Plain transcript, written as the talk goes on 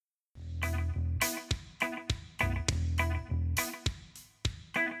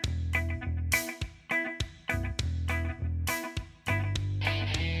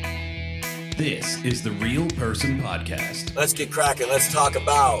This is the Real Person Podcast. Let's get cracking. Let's talk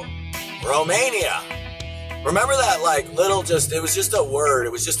about Romania. Remember that it was just a word.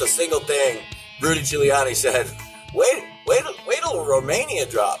 It was just a single thing. Rudy Giuliani said, wait till Romania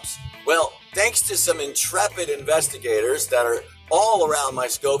drops. Well, thanks to some intrepid investigators that are all around my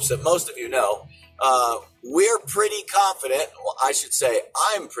scopes that most of you know, we're pretty confident, well, I should say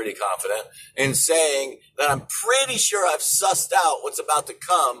I'm pretty confident in saying that I'm pretty sure I've sussed out what's about to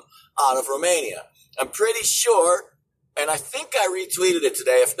come out of Romania. I'm pretty sure, and I think I retweeted it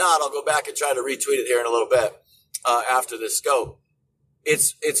today. If not, I'll go back and try to retweet it here in a little bit after this scope.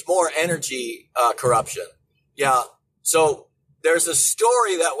 It's more energy corruption. Yeah. So there's a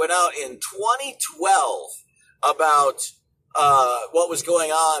story that went out in 2012 about what was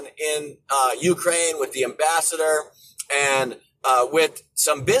going on in Ukraine with the ambassador and with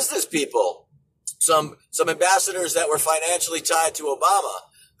some business people, some ambassadors that were financially tied to Obama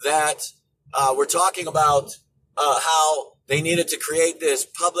that were talking about how they needed to create this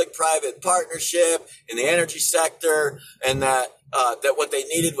public-private partnership in the energy sector, and that what they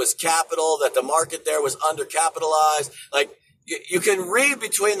needed was capital, that the market there was undercapitalized. Like, you can read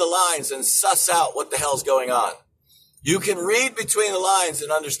between the lines and suss out what the hell's going on. You can read between the lines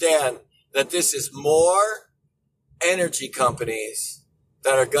and understand that this is more energy companies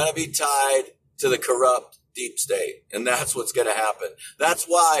that are going to be tied to the corrupt deep state. And that's what's going to happen. That's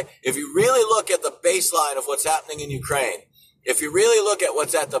why, if you really look at the baseline of what's happening in Ukraine, if you really look at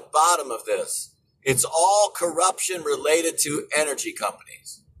what's at the bottom of this, it's all corruption related to energy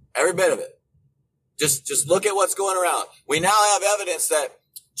companies. Every bit of it. Just look at what's going around. We now have evidence that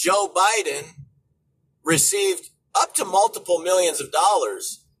Joe Biden received up to multiple millions of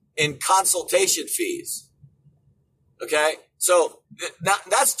dollars in consultation fees. Okay? So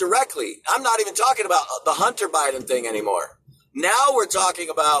that's directly. I'm not even talking about the Hunter Biden thing anymore. Now we're talking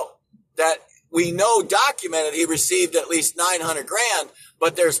about that we know documented he received at least $900,000,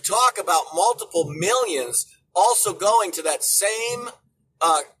 but there's talk about multiple millions also going to that same,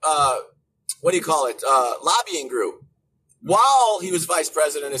 lobbying group while he was vice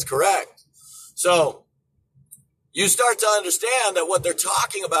president is correct. So you start to understand that what they're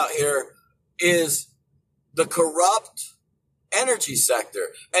talking about here is the corrupt energy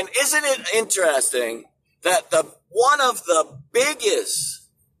sector. And isn't it interesting that one of the biggest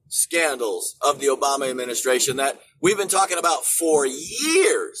scandals of the Obama administration that we've been talking about for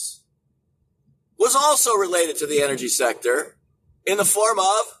years was also related to the energy sector in the form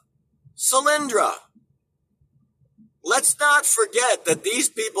of Solyndra. Let's not forget that these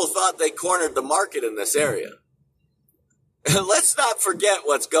people thought they cornered the market in this area. And let's not forget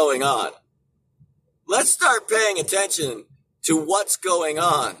what's going on. Let's start paying attention to what's going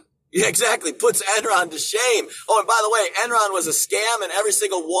on. Yeah, exactly. Puts Enron to shame. Oh, and by the way, Enron was a scam, and every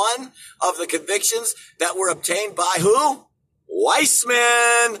single one of the convictions that were obtained by who?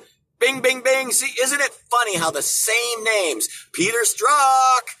 Weissman. Bing, bing, bing. See, isn't it funny how the same names, Peter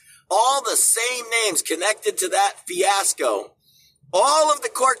Strzok, all the same names connected to that fiasco, all of the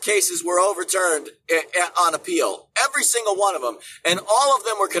court cases were overturned on appeal. Every single one of them. And all of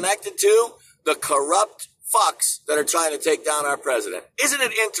them were connected to the corrupt fucks that are trying to take down our president. Isn't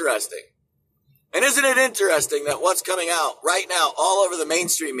it interesting? And isn't it interesting that what's coming out right now all over the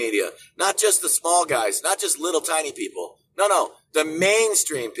mainstream media, not just the small guys, not just little tiny people. No, the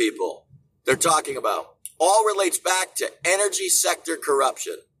mainstream people they're talking about all relates back to energy sector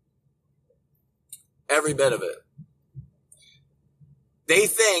corruption. Every bit of it. They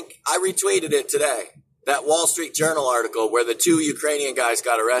think, I retweeted it today, that Wall Street Journal article where the two Ukrainian guys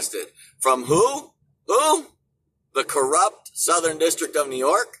got arrested. From who? Who? The corrupt Southern District of New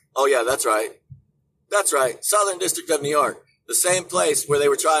York? Oh, yeah, that's right. That's right. Southern District of New York. The same place where they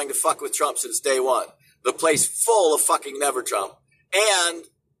were trying to fuck with Trump since day one. The place full of fucking never Trump. And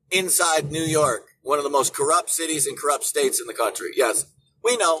inside New York, one of the most corrupt cities and corrupt states in the country. Yes,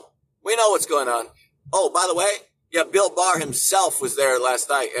 we know. We know what's going on. Oh, by the way, yeah, Bill Barr himself was there last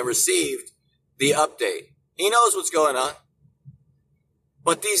night and received the update. He knows what's going on.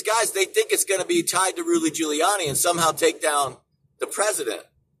 But these guys, they think it's going to be tied to Rudy Giuliani and somehow take down the president.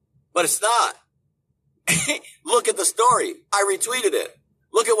 But it's not. Look at the story. I retweeted it.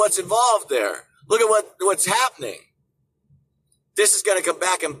 Look at what's involved there. Look at what's happening. This is going to come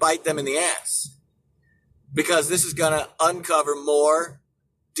back and bite them in the ass. Because this is going to uncover more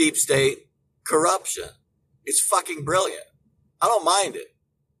deep state corruption. It's fucking brilliant. I don't mind it.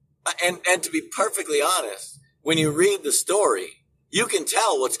 And to be perfectly honest, when you read the story, you can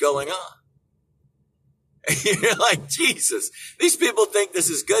tell what's going on. You're like, Jesus, these people think this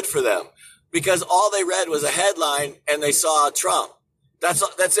is good for them because all they read was a headline and they saw Trump.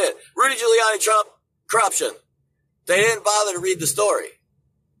 That's it. Rudy Giuliani, Trump, corruption. They didn't bother to read the story.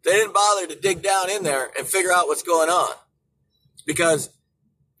 They didn't bother to dig down in there and figure out what's going on. Because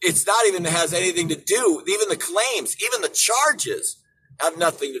it's not even has anything to do, even the claims, even the charges have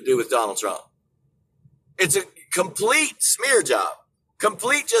nothing to do with Donald Trump. It's a complete smear job.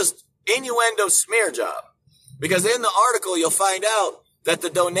 Complete just innuendo smear job. Because in the article, you'll find out that the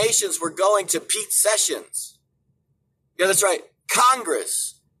donations were going to Pete Sessions. Yeah, that's right.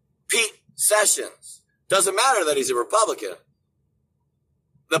 Congress. Pete Sessions. Doesn't matter that he's a Republican.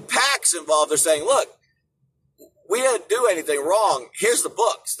 The PACs involved are saying, look, we didn't do anything wrong. Here's the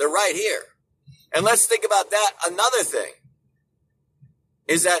books. They're right here. And let's think about that. Another thing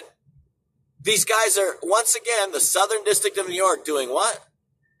is that these guys are, once again, the Southern District of New York doing what?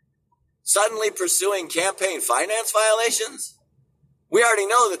 Suddenly pursuing campaign finance violations? We already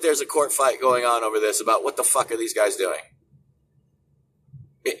know that there's a court fight going on over this about what the fuck are these guys doing.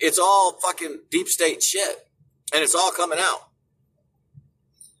 It's all fucking deep state shit. And it's all coming out.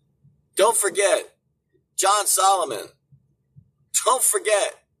 Don't forget John Solomon. Don't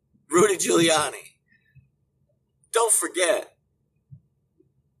forget Rudy Giuliani. Don't forget.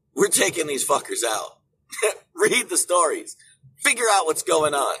 We're taking these fuckers out. Read the stories. Figure out what's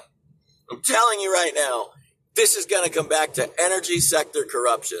going on. I'm telling you right now, this is going to come back to energy sector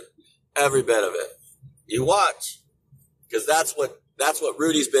corruption. Every bit of it. You watch. Because that's what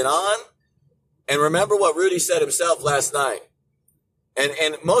Rudy's been on. And remember what Rudy said himself last night.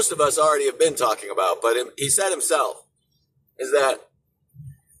 And most of us already have been talking about, but he said himself, is that,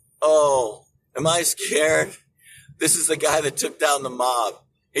 oh, am I scared? This is the guy that took down the mob.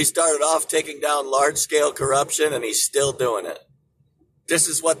 He started off taking down large-scale corruption, and he's still doing it. This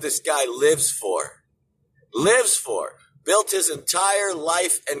is what this guy lives for. Lives for. Built his entire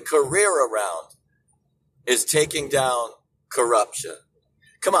life and career around is taking down corruption.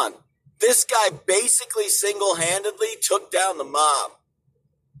 Come on. This guy basically single-handedly took down the mob.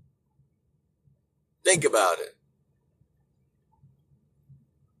 Think about it.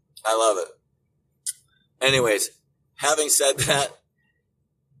 I love it. Anyways, having said that,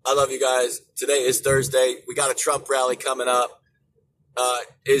 I love you guys. Today is Thursday. We got a Trump rally coming up.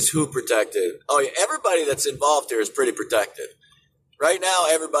 Is who protected? Oh, yeah, everybody that's involved here is pretty protected. Right now,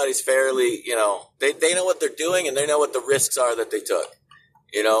 everybody's fairly, they know what they're doing and they know what the risks are that they took.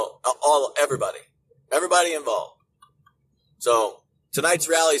 Everybody involved. So tonight's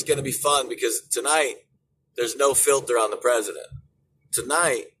rally is going to be fun because tonight there's no filter on the president.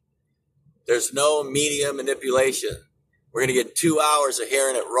 Tonight there's no media manipulation. We're going to get 2 hours of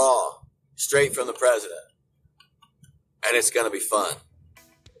hearing it raw, straight from the president. And it's going to be fun.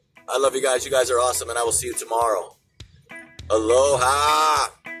 I love you guys. You guys are awesome, and I will see you tomorrow. Aloha.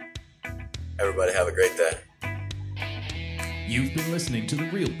 Everybody have a great day. You've been listening to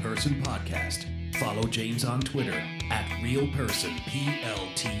the Real Person Podcast. Follow James on Twitter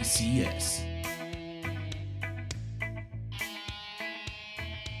 @RealPersonPLTCS.